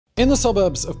In the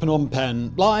suburbs of Phnom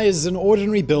Penh lies an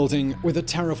ordinary building with a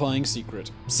terrifying secret.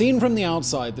 Seen from the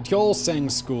outside, the Teol Seng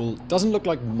School doesn't look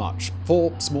like much,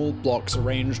 4 small blocks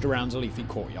arranged around a leafy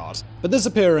courtyard. But this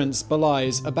appearance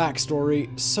belies a backstory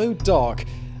so dark,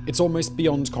 it's almost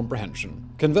beyond comprehension.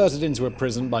 Converted into a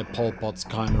prison by Pol Pot's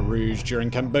Khmer Rouge during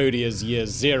Cambodia's Year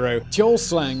Zero, Teol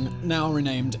Seng, now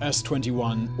renamed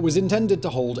S21, was intended to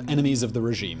hold enemies of the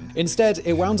regime. Instead,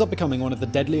 it wound up becoming one of the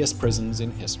deadliest prisons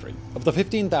in history. Of the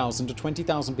 15,000 to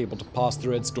 20,000 people to pass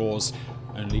through its doors,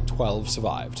 only 12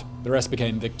 survived. The rest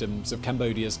became victims of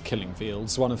Cambodia's killing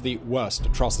fields, one of the worst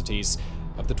atrocities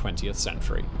of the 20th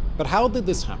century. But how did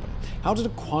this happen? How did a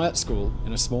quiet school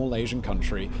in a small Asian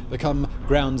country become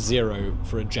ground zero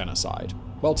for a genocide?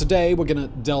 Well, today we're gonna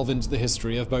delve into the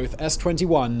history of both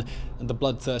S21 and the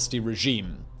bloodthirsty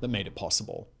regime that made it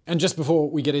possible. And just before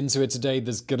we get into it today,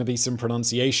 there's gonna be some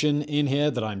pronunciation in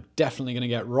here that I'm definitely gonna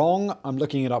get wrong. I'm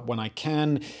looking it up when I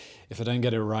can. If I don't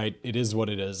get it right, it is what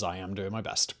it is. I am doing my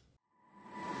best.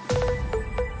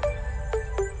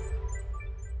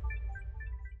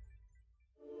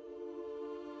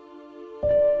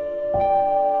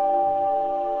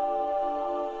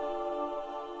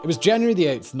 It was January the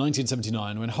 8th,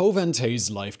 1979, when Ho Van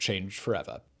Tay's life changed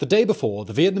forever. The day before,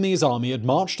 the Vietnamese army had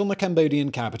marched on the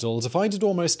Cambodian capital to find it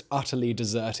almost utterly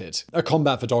deserted. A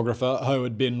combat photographer, Ho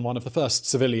had been one of the first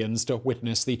civilians to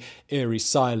witness the eerie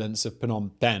silence of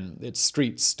Phnom Penh, its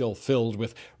streets still filled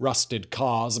with rusted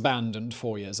cars abandoned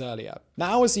 4 years earlier.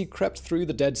 Now, as he crept through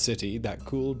the dead city that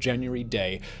cool January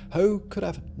day, Ho could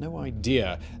have no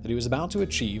idea that he was about to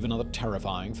achieve another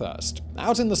terrifying first.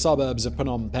 Out in the suburbs of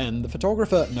Phnom Penh, the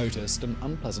photographer noticed an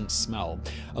unpleasant smell.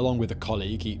 Along with a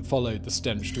colleague, he followed the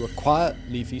stench to a quiet,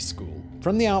 leafy school.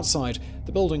 From the outside,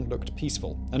 the building looked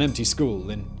peaceful, an empty school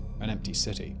in an empty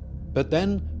city. But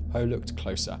then, Ho looked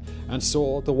closer and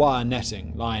saw the wire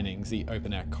netting lining the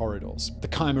open-air corridors, the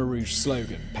Khmer Rouge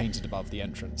slogan painted above the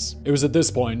entrance. It was at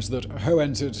this point that Ho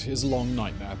entered his long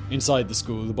nightmare. Inside the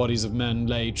school, the bodies of men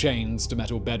lay chained to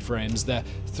metal bed frames, their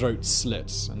throats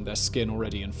slit and their skin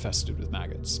already infested with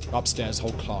maggots. Upstairs,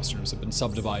 whole classrooms had been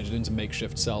subdivided into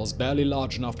makeshift cells barely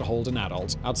large enough to hold an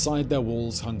adult. Outside their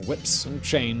walls hung whips and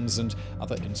chains and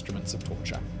other instruments of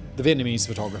torture. The Vietnamese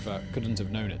photographer couldn't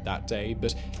have known it that day,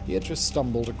 but he had just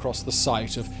stumbled across the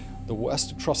site of the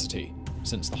worst atrocity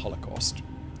since the Holocaust.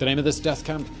 The name of this death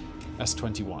camp?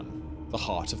 S21, the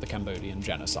heart of the Cambodian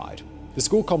genocide. The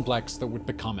school complex that would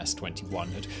become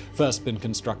S21 had first been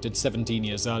constructed 17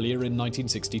 years earlier in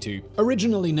 1962.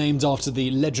 Originally named after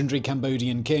the legendary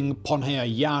Cambodian king Ponhea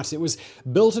Yat, it was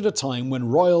built at a time when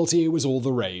royalty was all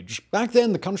the rage. Back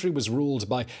then, the country was ruled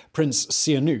by Prince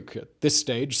Sihanouk, at this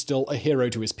stage still a hero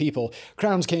to his people.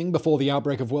 Crowned king before the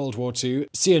outbreak of World War II,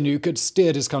 Sihanouk had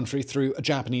steered his country through a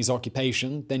Japanese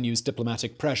occupation, then used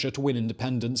diplomatic pressure to win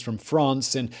independence from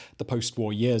France in the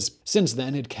post-war years. Since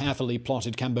then, he'd carefully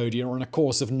plotted Cambodia on a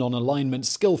course of non-alignment,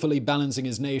 skillfully balancing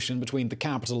his nation between the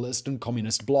capitalist and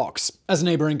communist blocs. As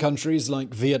neighboring countries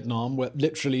like Vietnam were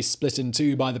literally split in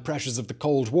two by the pressures of the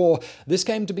Cold War, this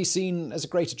came to be seen as a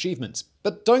great achievement.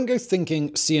 But don't go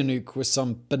thinking Sihanouk was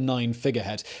some benign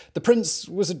figurehead. The prince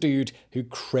was a dude who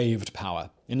craved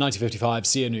power. In 1955,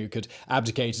 Sihanouk had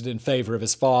abdicated in favor of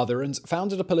his father and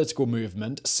founded a political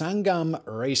movement, Sangam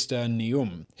Resta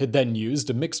Neum. He'd then used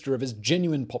a mixture of his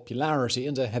genuine popularity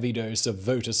and a heavy dose of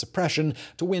voter suppression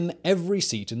to win every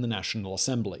seat in the National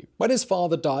Assembly. When his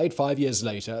father died 5 years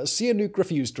later, Sihanouk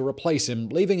refused to replace him,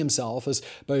 leaving himself as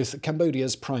both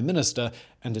Cambodia's prime minister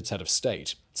and its head of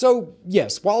state. So,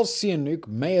 yes, while Sihanouk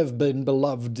may have been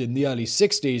beloved in the early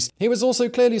 60s, he was also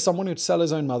clearly someone who'd sell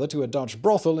his own mother to a Dutch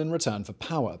brothel in return for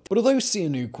power. But although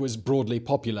Sihanouk was broadly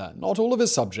popular, not all of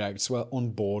his subjects were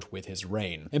on board with his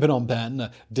reign. In Phnom Penh,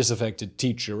 a disaffected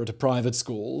teacher at a private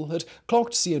school had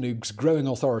clocked Sihanouk's growing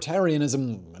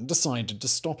authoritarianism and decided to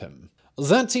stop him.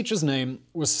 That teacher's name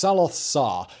was Saloth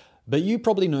Sa, but you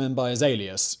probably know him by his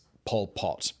alias, Pol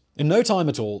Pot. In no time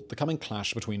at all, the coming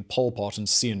clash between Pol Pot and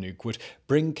Sihanouk would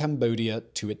bring Cambodia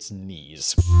to its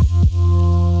knees.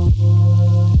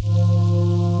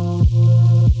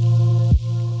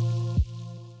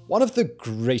 One of the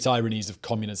great ironies of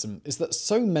communism is that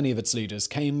so many of its leaders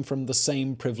came from the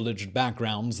same privileged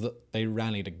backgrounds that they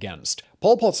rallied against.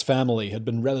 Pol Pot's family had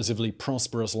been relatively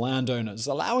prosperous landowners,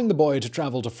 allowing the boy to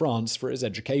travel to France for his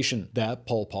education. There,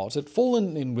 Pol Pot had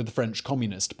fallen in with the French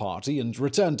Communist Party and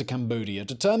returned to Cambodia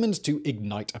determined to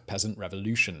ignite a peasant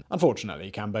revolution.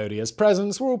 Unfortunately, Cambodia's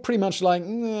presence were all pretty much like,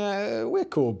 we're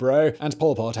cool, bro, and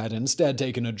Pol Pot had instead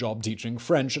taken a job teaching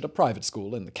French at a private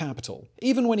school in the capital.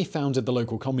 Even when he founded the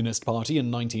local Communist Party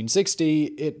in 1960,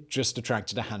 it just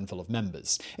attracted a handful of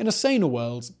members. In a saner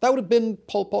world, that would have been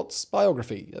Pol Pot's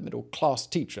biography, a middle-class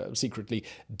teacher secretly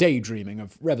daydreaming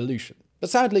of revolution. But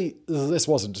sadly, this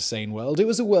wasn't a sane world. It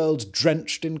was a world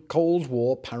drenched in Cold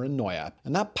War paranoia.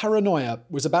 And that paranoia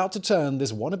was about to turn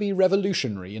this wannabe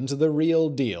revolutionary into the real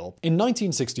deal. In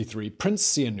 1963, Prince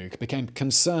Sihanouk became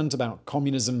concerned about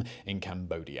communism in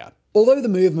Cambodia. Although the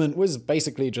movement was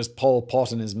basically just Pol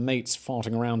Pot and his mates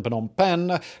farting around Phnom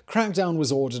Penh, a crackdown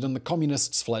was ordered and the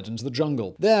communists fled into the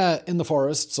jungle. There, in the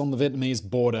forests on the Vietnamese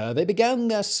border, they began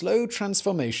their slow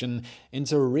transformation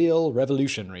into real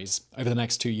revolutionaries. Over the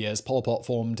next 2 years, Pol Pot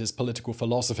formed his political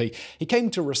philosophy. He came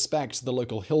to respect the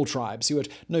local hill tribes who had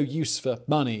no use for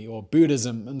money or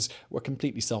Buddhism and were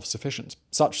completely self-sufficient.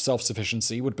 Such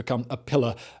self-sufficiency would become a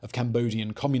pillar of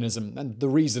Cambodian communism and the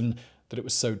reason that it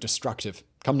was so destructive.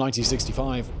 Come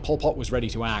 1965, Pol Pot was ready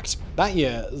to act. That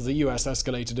year, the US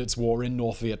escalated its war in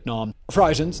North Vietnam.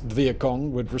 Frightened, the Viet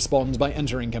Cong would respond by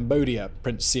entering Cambodia.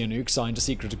 Prince Sihanouk signed a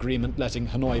secret agreement letting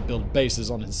Hanoi build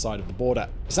bases on his side of the border.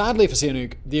 Sadly for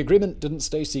Sihanouk, the agreement didn't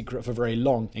stay secret for very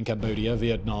long. In Cambodia,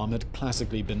 Vietnam had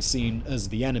classically been seen as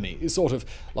the enemy, sort of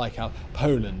like how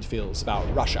Poland feels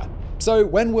about Russia. So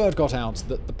when word got out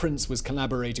that the prince was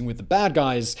collaborating with the bad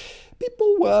guys,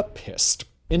 people were pissed.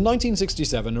 In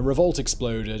 1967, a revolt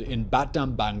exploded in Bat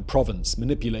Dam Bang province,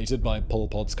 manipulated by Pol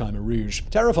Pot's Khmer Rouge.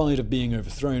 Terrified of being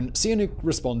overthrown, Sihanouk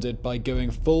responded by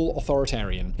going full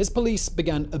authoritarian. His police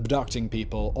began abducting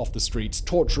people off the streets,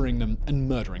 torturing them and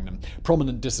murdering them.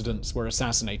 Prominent dissidents were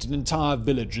assassinated, entire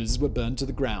villages were burned to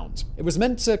the ground. It was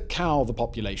meant to cow the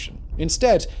population.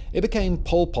 Instead, it became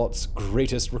Pol Pot's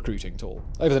greatest recruiting tool.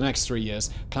 Over the next 3 years,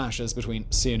 clashes between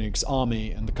Sihanouk's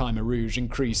army and the Khmer Rouge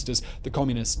increased as the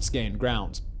communists gained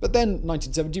ground. But then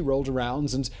 1970 rolled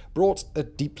around and brought a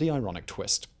deeply ironic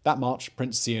twist. That March,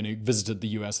 Prince Sihanouk visited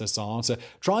the USSR to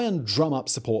try and drum up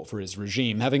support for his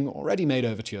regime, having already made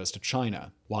overtures to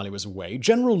China. While he was away,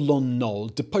 General Lon Nol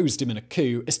deposed him in a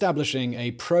coup, establishing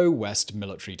a pro-West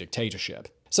military dictatorship.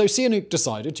 So Sihanouk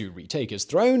decided to retake his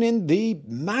throne in the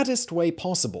maddest way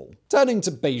possible. Turning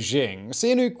to Beijing,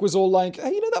 Sihanouk was all like,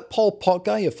 hey, you know that Pol Pot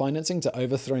guy you're financing to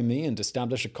overthrow me and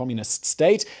establish a communist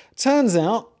state? Turns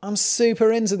out I'm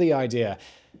super into the idea.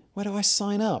 Where do I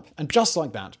sign up? And just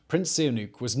like that, Prince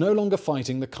Sihanouk was no longer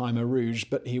fighting the Khmer Rouge,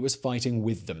 but he was fighting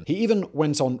with them. He even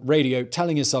went on radio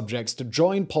telling his subjects to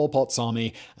join Pol Pot's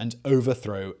army and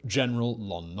overthrow General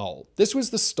Lon Nol. This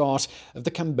was the start of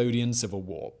the Cambodian Civil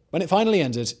War. When it finally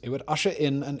ended, it would usher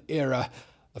in an era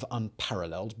of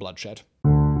unparalleled bloodshed.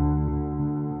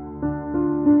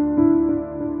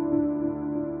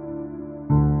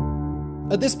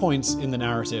 At this point in the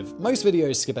narrative, most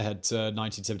videos skip ahead to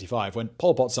 1975, when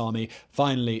Pol Pot's army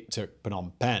finally took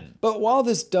Phnom Penh. But while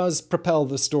this does propel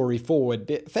the story forward,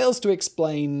 it fails to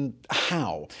explain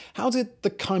how. How did the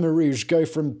Khmer Rouge go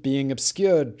from being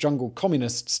obscure jungle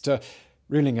communists to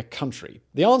ruling a country?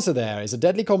 The answer there is a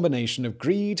deadly combination of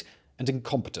greed and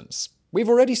incompetence. We've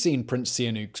already seen Prince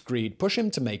Sihanouk's greed push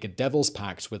him to make a devil's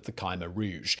pact with the Khmer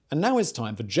Rouge. And now it's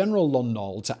time for General Lon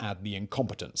Nol to add the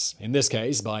incompetence, in this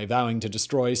case by vowing to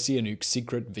destroy Sihanouk's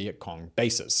secret Viet Cong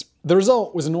bases. The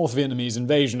result was a North Vietnamese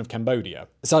invasion of Cambodia.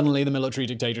 Suddenly, the military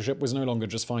dictatorship was no longer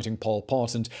just fighting Pol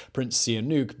Pot and Prince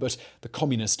Sihanouk, but the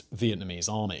communist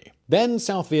Vietnamese army. Then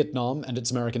South Vietnam and its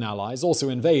American allies also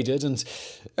invaded, and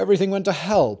everything went to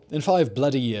hell. In 5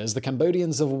 bloody years, the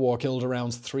Cambodian Civil War killed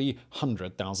around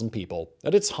 300,000 people.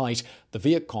 At its height, the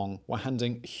Viet Cong were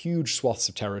handing huge swaths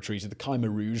of territory to the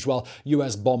Khmer Rouge, while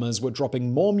US bombers were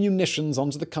dropping more munitions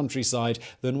onto the countryside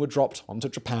than were dropped onto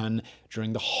Japan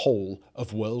during the whole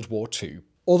of World War II.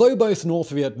 Although both North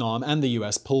Vietnam and the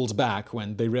US pulled back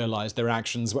when they realized their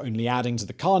actions were only adding to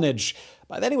the carnage,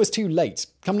 by then it was too late.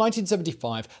 Come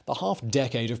 1975, the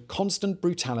half-decade of constant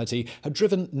brutality had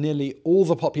driven nearly all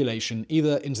the population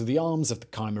either into the arms of the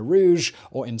Khmer Rouge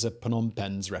or into Phnom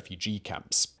Penh's refugee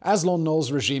camps. As Lon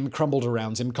Nol's regime crumbled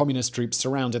around him, communist troops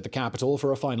surrounded the capital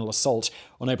for a final assault.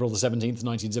 On April 17,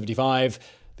 1975,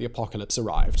 the apocalypse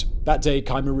arrived. That day,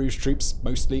 Khmer Rouge troops,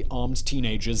 mostly armed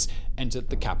teenagers, entered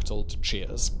the capital to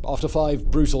cheers. After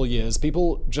 5 brutal years,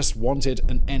 people just wanted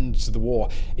an end to the war.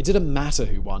 It didn't matter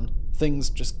who won.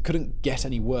 things just couldn't get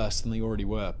any worse than they already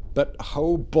were. But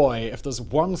oh boy, if there's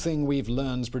one thing we've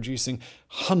learned producing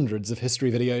hundreds of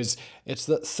history videos, it's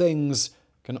that things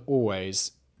can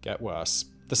always get worse.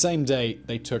 The same day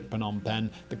they took Phnom Penh,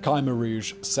 the Khmer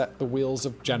Rouge set the wheels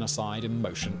of genocide in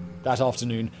motion. That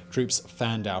afternoon, troops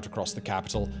fanned out across the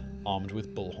capital, armed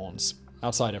with bullhorns.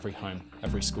 Outside every home,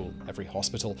 every school, every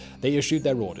hospital, they issued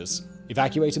their orders.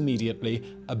 Evacuate immediately,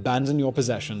 abandon your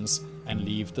possessions, and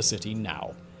leave the city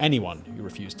now. Anyone who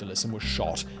refused to listen was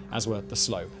shot, as were the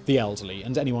slow, the elderly,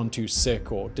 and anyone too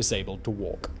sick or disabled to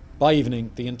walk. By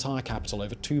evening, the entire capital,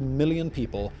 over 2 million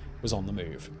people, was on the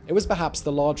move. It was perhaps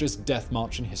the largest death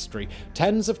march in history.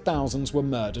 Tens of thousands were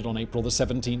murdered on April the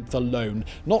 17th alone,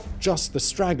 not just the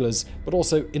stragglers, but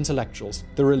also intellectuals,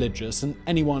 the religious, and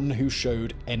anyone who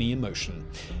showed any emotion.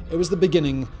 It was the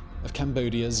beginning of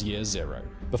Cambodia's Year Zero.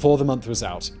 Before the month was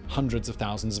out, hundreds of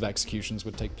thousands of executions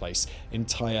would take place.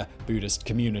 Entire Buddhist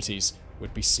communities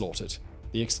would be slaughtered.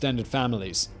 The extended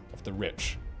families of the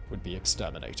rich would be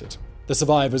exterminated. The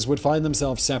survivors would find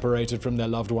themselves separated from their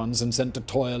loved ones and sent to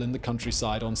toil in the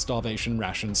countryside on starvation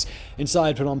rations.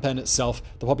 Inside Phnom Penh itself,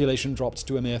 the population dropped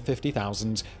to a mere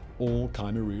 50,000, all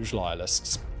Khmer Rouge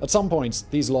loyalists. At some point,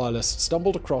 these loyalists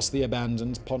stumbled across the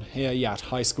abandoned Ponhea Yat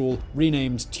High School,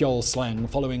 renamed Teol Sleng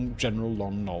following General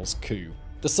Lon Nol's coup.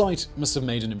 The site must have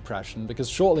made an impression, because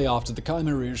shortly after, the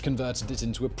Khmer Rouge converted it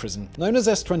into a prison. Known as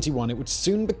S21, it would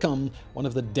soon become one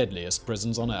of the deadliest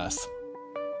prisons on Earth.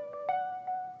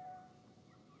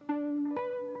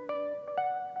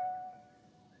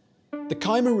 The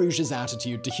Khmer Rouge's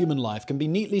attitude to human life can be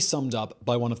neatly summed up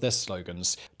by one of their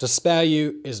slogans: "To spare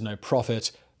you is no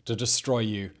profit, to destroy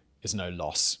you is no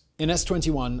loss." In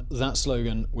S21, that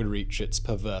slogan would reach its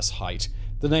perverse height.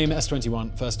 The name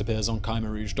S21 first appears on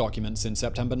Khmer Rouge documents in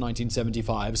September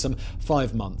 1975, some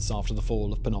 5 months after the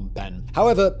fall of Phnom Penh.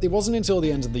 However, it wasn't until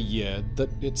the end of the year that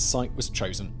its site was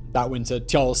chosen. That winter,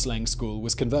 Teol Sleng School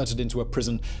was converted into a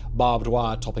prison, barbed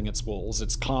wire topping its walls,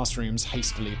 its classrooms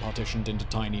hastily partitioned into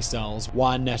tiny cells,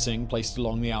 wire netting placed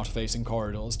along the outer-facing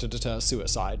corridors to deter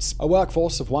suicides. A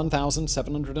workforce of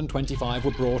 1,725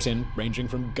 were brought in, ranging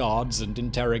from guards and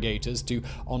interrogators to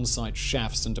on-site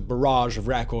chefs and a barrage of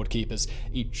record keepers,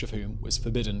 each of whom was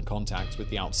forbidden contact with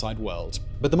the outside world.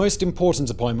 But the most important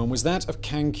appointment was that of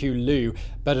Kang Kyu Lu,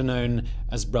 better known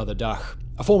as Brother Dach.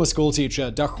 A former schoolteacher,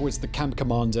 Dach was the camp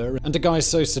commander, and a guy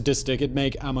so sadistic it'd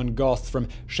make Amon Goth from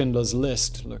Schindler's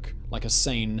List look like a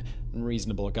sane and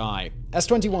reasonable guy.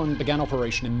 S21 began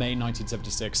operation in May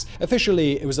 1976.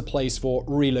 Officially, it was a place for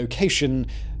relocation,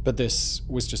 but this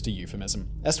was just a euphemism.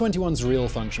 S21's real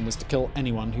function was to kill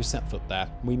anyone who set foot there.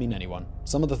 We mean anyone.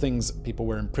 Some of the things people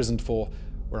were imprisoned for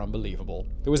were unbelievable.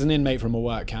 There was an inmate from a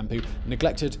work camp who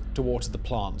neglected to water the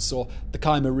plants, or the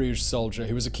Khmer Rouge soldier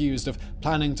who was accused of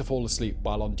planning to fall asleep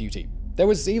while on duty. There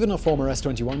was even a former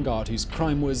S21 guard whose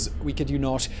crime was, we kid you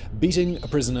not, beating a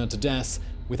prisoner to death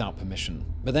without permission.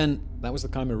 But then, that was the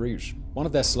Khmer Rouge. One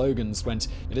of their slogans went,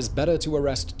 "It is better to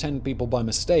arrest 10 people by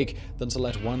mistake than to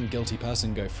let one guilty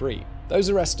person go free." Those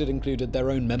arrested included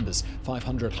their own members.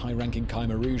 500 high-ranking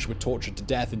Khmer Rouge were tortured to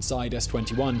death inside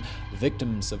S21,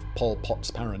 victims of Pol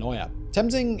Pot's paranoia.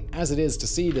 Tempting as it is to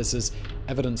see this as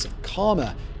evidence of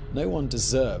karma, no one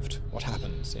deserved what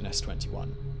happened in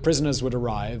S21. Prisoners would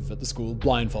arrive at the school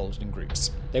blindfolded in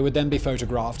groups. They would then be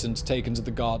photographed and taken to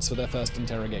the guards for their first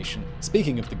interrogation.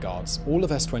 Speaking of the guards, all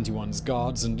of S21's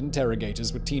guards and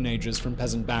interrogators were teenagers from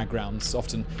peasant backgrounds,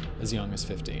 often as young as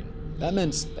 15. That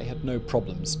meant they had no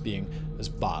problems being as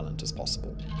violent as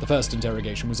possible. The first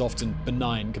interrogation was often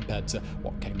benign compared to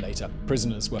what came later.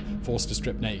 Prisoners were forced to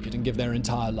strip naked and give their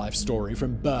entire life story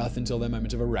from birth until their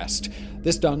moment of arrest.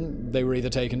 This done, they were either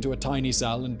taken to a tiny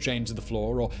cell and chained to the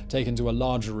floor, or taken to a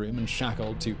larger room and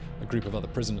shackled to a group of other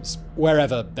prisoners.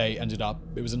 Wherever they ended up,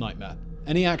 it was a nightmare.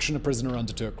 Any action a prisoner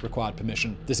undertook required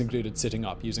permission. This included sitting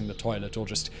up, using the toilet, or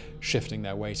just shifting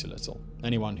their weight a little.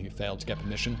 Anyone who failed to get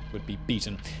permission would be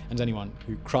beaten, and anyone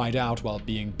who cried out while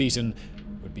being beaten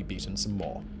would be beaten some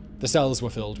more. The cells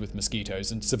were filled with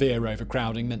mosquitoes, and severe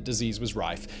overcrowding meant disease was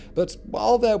rife. But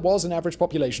while there was an average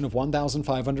population of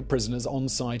 1,500 prisoners on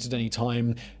site at any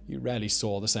time, you rarely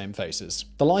saw the same faces.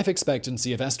 The life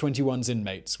expectancy of S21's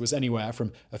inmates was anywhere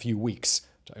from a few weeks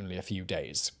to only a few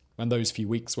days. When those few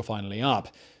weeks were finally up,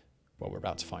 well, we're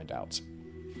about to find out.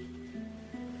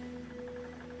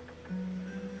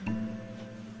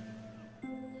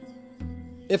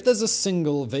 If there's a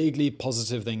single vaguely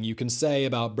positive thing you can say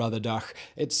about Brother Dach,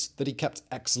 it's that he kept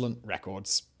excellent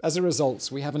records. As a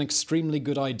result, we have an extremely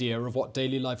good idea of what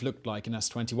daily life looked like in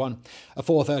S21. At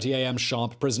 4:30 a.m.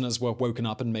 sharp, prisoners were woken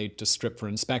up and made to strip for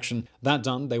inspection. That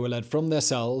done, they were led from their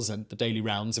cells and the daily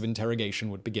rounds of interrogation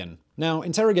would begin. Now,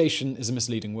 interrogation is a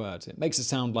misleading word. It makes it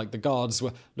sound like the guards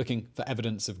were looking for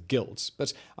evidence of guilt.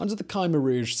 But under the Khmer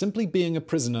Rouge, simply being a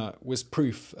prisoner was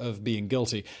proof of being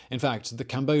guilty. In fact, the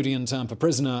Cambodian term for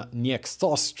prisoner, Nhiek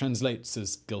Thos, translates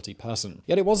as guilty person.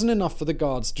 Yet it wasn't enough for the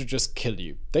guards to just kill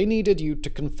you. They needed you to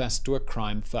confess to a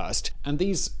crime first. And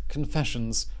these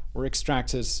confessions were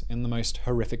extracted in the most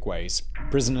horrific ways.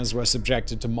 Prisoners were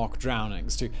subjected to mock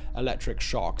drownings, to electric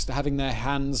shocks, to having their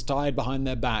hands tied behind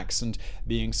their backs and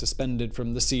being suspended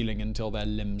from the ceiling until their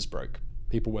limbs broke.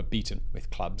 People were beaten with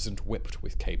clubs and whipped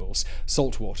with cables.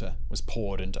 Salt water was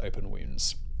poured into open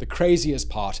wounds. The craziest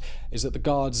part is that the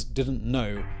guards didn't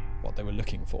know what they were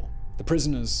looking for. The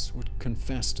prisoners would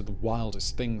confess to the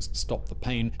wildest things to stop the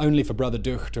pain, only for Brother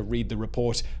Duch to read the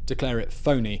report, declare it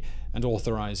phony, and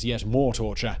authorize yet more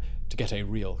torture to get a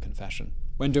real confession.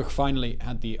 When Duch finally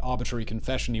had the arbitrary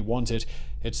confession he wanted,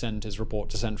 he'd send his report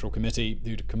to Central Committee,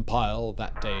 who'd compile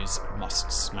that day's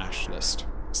must-smash list.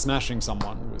 Smashing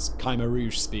someone was Khmer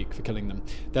Rouge speak for killing them.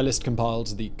 Their list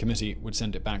compiled, the committee would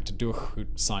send it back to Duch,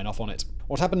 who'd sign off on it.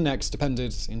 What happened next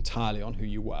depended entirely on who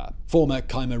you were. Former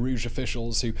Khmer Rouge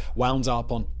officials who wound up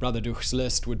on Brother Duch's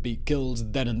list would be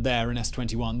killed then and there in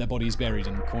S21, their bodies buried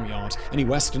in the courtyard. Any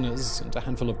Westerners, and a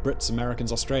handful of Brits,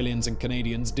 Americans, Australians, and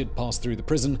Canadians did pass through the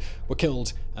prison, were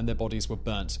killed and their bodies were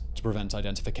burnt to prevent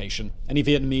identification. Any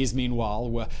Vietnamese, meanwhile,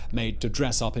 were made to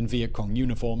dress up in Viet Cong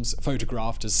uniforms,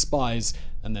 photographed as spies,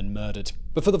 and then murdered.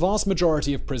 But for the vast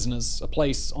majority of prisoners, a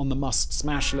place on the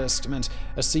must-smash list meant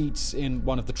a seat in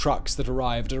one of the trucks that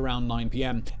arrived at around 9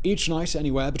 p.m. Each night,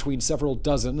 anywhere between several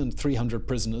dozen and 300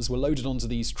 prisoners were loaded onto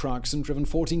these trucks and driven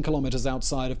 14 kilometers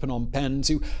outside of Phnom Penh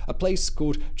to a place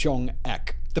called Chong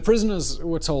Ek. The prisoners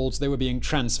were told they were being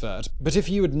transferred, but if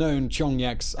you had known Chong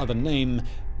Ek's other name,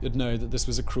 you'd know that this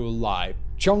was a cruel lie.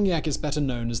 Chong Ek is better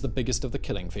known as the biggest of the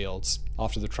killing fields.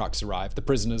 After the trucks arrived, the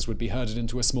prisoners would be herded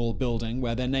into a small building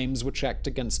where their names were checked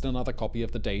against another copy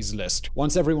of the day's list.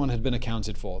 Once everyone had been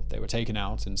accounted for, they were taken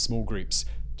out in small groups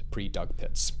to pre-dug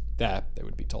pits. There, they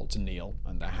would be told to kneel,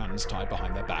 and their hands tied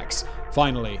behind their backs.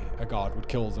 Finally, a guard would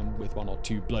kill them with 1 or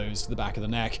 2 blows to the back of the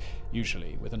neck,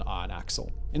 usually with an iron axle.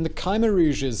 In the Khmer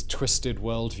Rouge's twisted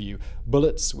worldview,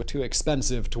 bullets were too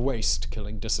expensive to waste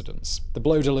killing dissidents. The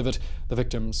blow delivered, the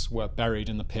victims were buried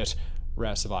in the pit,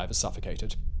 rare survivors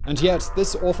suffocated. And yet,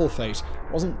 this awful fate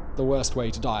wasn't the worst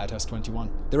way to die at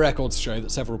S21. The records show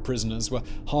that several prisoners were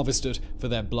harvested for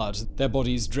their blood, their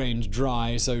bodies drained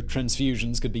dry so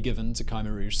transfusions could be given to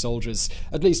Khmer Rouge soldiers.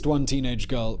 At least one teenage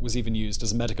girl was even used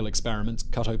as a medical experiment,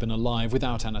 cut open alive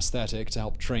without anesthetic to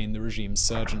help train the regime's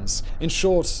surgeons. In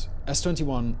short,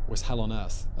 S21 was hell on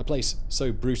earth, a place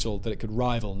so brutal that it could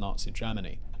rival Nazi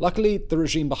Germany. Luckily, the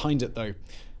regime behind it, though,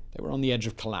 they were on the edge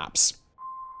of collapse.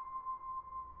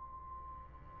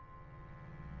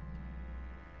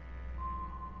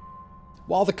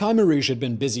 While the Khmer Rouge had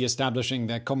been busy establishing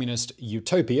their communist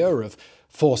utopia of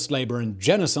forced labor and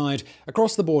genocide,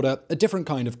 across the border, a different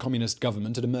kind of communist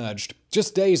government had emerged.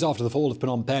 Just days after the fall of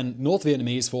Phnom Penh, North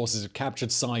Vietnamese forces had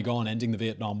captured Saigon, ending the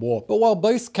Vietnam War. But while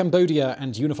both Cambodia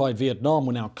and unified Vietnam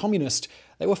were now communist,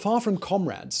 they were far from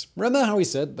comrades. Remember how he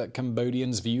said that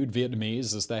Cambodians viewed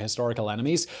Vietnamese as their historical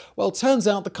enemies? Well, turns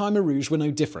out the Khmer Rouge were no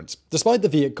different. Despite the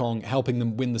Viet Cong helping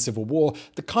them win the Civil War,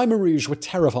 the Khmer Rouge were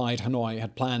terrified Hanoi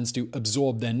had plans to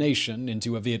absorb their nation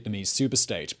into a Vietnamese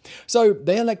superstate. So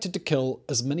they elected to kill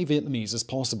as many Vietnamese as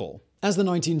possible. As the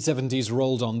 1970s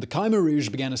rolled on, the Khmer Rouge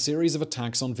began a series of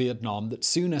attacks on Vietnam that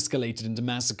soon escalated into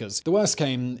massacres. The worst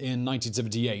came in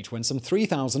 1978, when some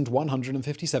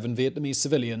 3,157 Vietnamese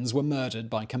civilians were murdered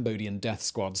by Cambodian death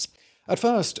squads. At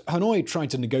first, Hanoi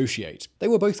tried to negotiate. They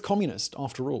were both communist,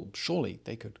 after all. Surely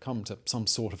they could come to some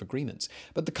sort of agreement.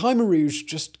 But the Khmer Rouge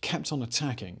just kept on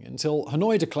attacking, until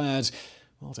Hanoi declared,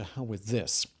 well, to hell with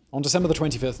this. On December the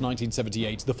 25th,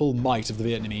 1978, the full might of the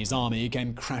Vietnamese army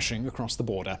came crashing across the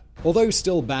border. Although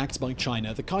still backed by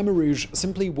China, the Khmer Rouge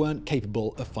simply weren't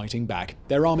capable of fighting back.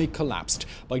 Their army collapsed.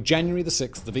 By January the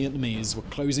 6th, the Vietnamese were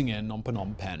closing in on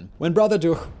Phnom Penh. When Brother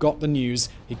Duch got the news,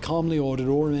 he calmly ordered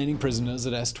all remaining prisoners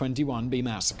at S21 be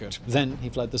massacred. Then he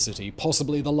fled the city,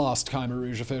 possibly the last Khmer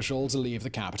Rouge official to leave the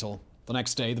capital. The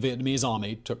next day, the Vietnamese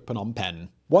army took Phnom Penh.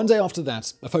 One day after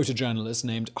that, a photojournalist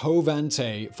named Ho Van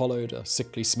Tay followed a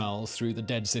sickly smell through the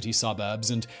dead city suburbs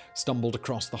and stumbled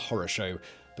across the horror show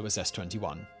that was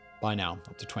S21. By now,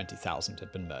 up to 20,000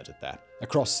 had been murdered there.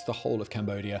 Across the whole of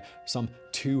Cambodia, some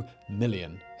 2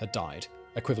 million had died,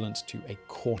 equivalent to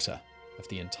 1/4 of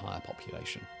the entire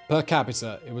population. Per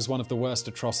capita, it was one of the worst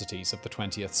atrocities of the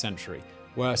 20th century,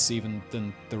 worse even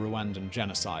than the Rwandan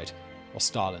genocide or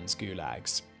Stalin's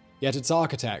gulags. Yet its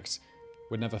architect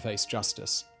would never face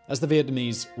justice. As the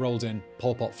Vietnamese rolled in,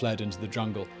 Pol Pot fled into the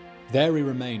jungle. There he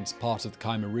remained part of the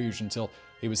Khmer Rouge until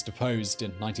he was deposed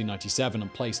in 1997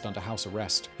 and placed under house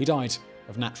arrest. He died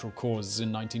of natural causes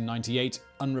in 1998,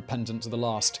 unrepentant to the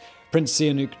last. Prince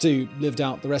Sihanouk, too, lived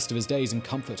out the rest of his days in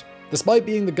comfort. Despite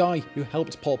being the guy who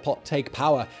helped Pol Pot take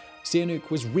power, Sihanouk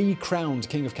was re-crowned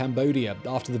King of Cambodia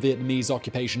after the Vietnamese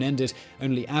occupation ended,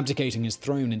 only abdicating his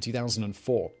throne in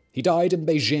 2004. He died in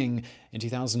Beijing in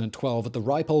 2012 at the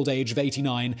ripe old age of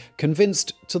 89,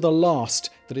 convinced to the last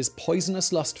that his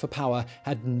poisonous lust for power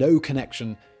had no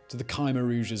connection to the Khmer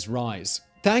Rouge's rise.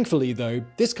 Thankfully, though,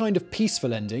 this kind of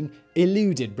peaceful ending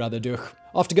eluded Brother Duch.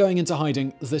 After going into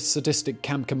hiding, this sadistic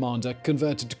camp commander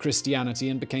converted to Christianity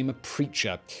and became a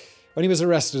preacher. When he was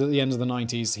arrested at the end of the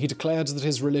 90s, he declared that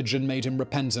his religion made him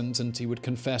repentant and he would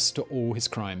confess to all his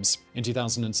crimes. In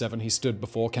 2007, he stood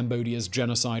before Cambodia's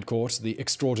genocide court, the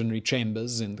extraordinary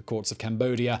chambers in the courts of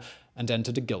Cambodia, and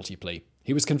entered a guilty plea.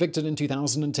 He was convicted in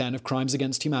 2010 of crimes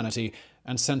against humanity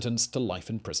and sentenced to life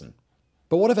in prison.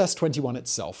 But what of S21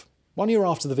 itself? 1 year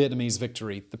after the Vietnamese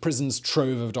victory, the prison's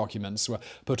trove of documents were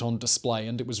put on display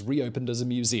and it was reopened as a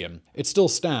museum. It still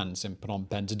stands in Phnom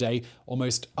Penh today,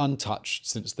 almost untouched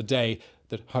since the day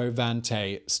that Ho Van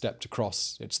Tay stepped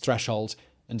across its threshold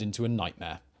and into a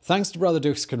nightmare. Thanks to Brother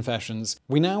Duch's confessions,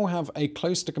 we now have a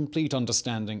close to complete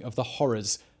understanding of the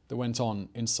horrors that went on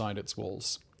inside its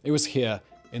walls. It was here,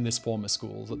 in this former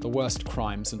school, that the worst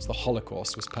crime since the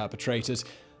Holocaust was perpetrated,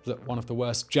 that one of the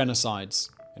worst genocides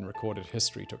in recorded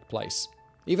history took place.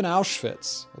 Even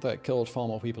Auschwitz, although it killed far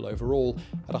more people overall,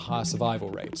 had a higher survival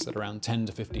rate at around 10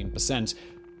 to 15%,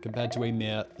 compared to a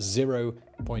mere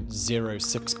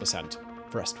 0.06%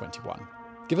 for S21.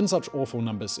 Given such awful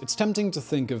numbers, it's tempting to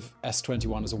think of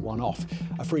S21 as a one-off,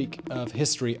 a freak of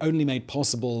history only made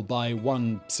possible by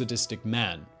one sadistic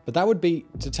man. But that would be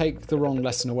to take the wrong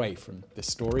lesson away from this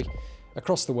story.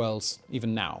 Across the world,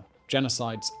 even now,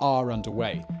 genocides are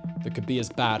underway that could be as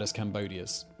bad as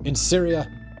Cambodia's. In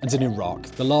Syria and in Iraq,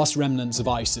 the last remnants of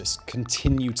ISIS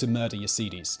continue to murder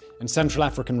Yazidis. In Central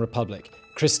African Republic,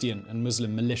 Christian and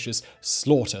Muslim militias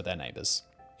slaughter their neighbors.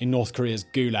 In North Korea's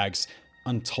gulags,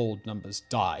 untold numbers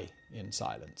die in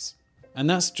silence. And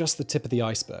that's just the tip of the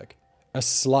iceberg, a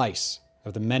slice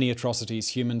of the many atrocities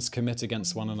humans commit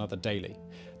against one another daily.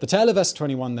 The tale of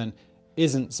S21, then,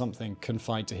 isn't something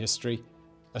confined to history,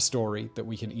 a story that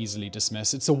we can easily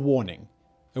dismiss. It's a warning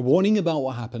about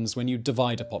what happens when you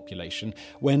divide a population,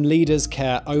 when leaders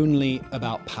care only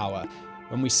about power,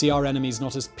 when we see our enemies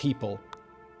not as people,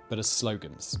 but as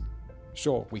slogans.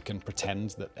 Sure, we can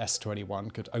pretend that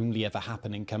S21 could only ever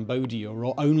happen in Cambodia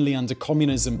or only under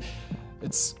communism.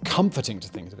 It's comforting to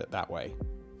think of it that way.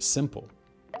 Simple.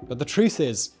 But the truth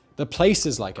is that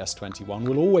places like S21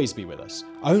 will always be with us.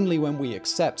 Only when we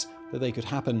accept that they could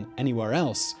happen anywhere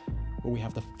else will we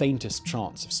have the faintest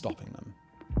chance of stopping them.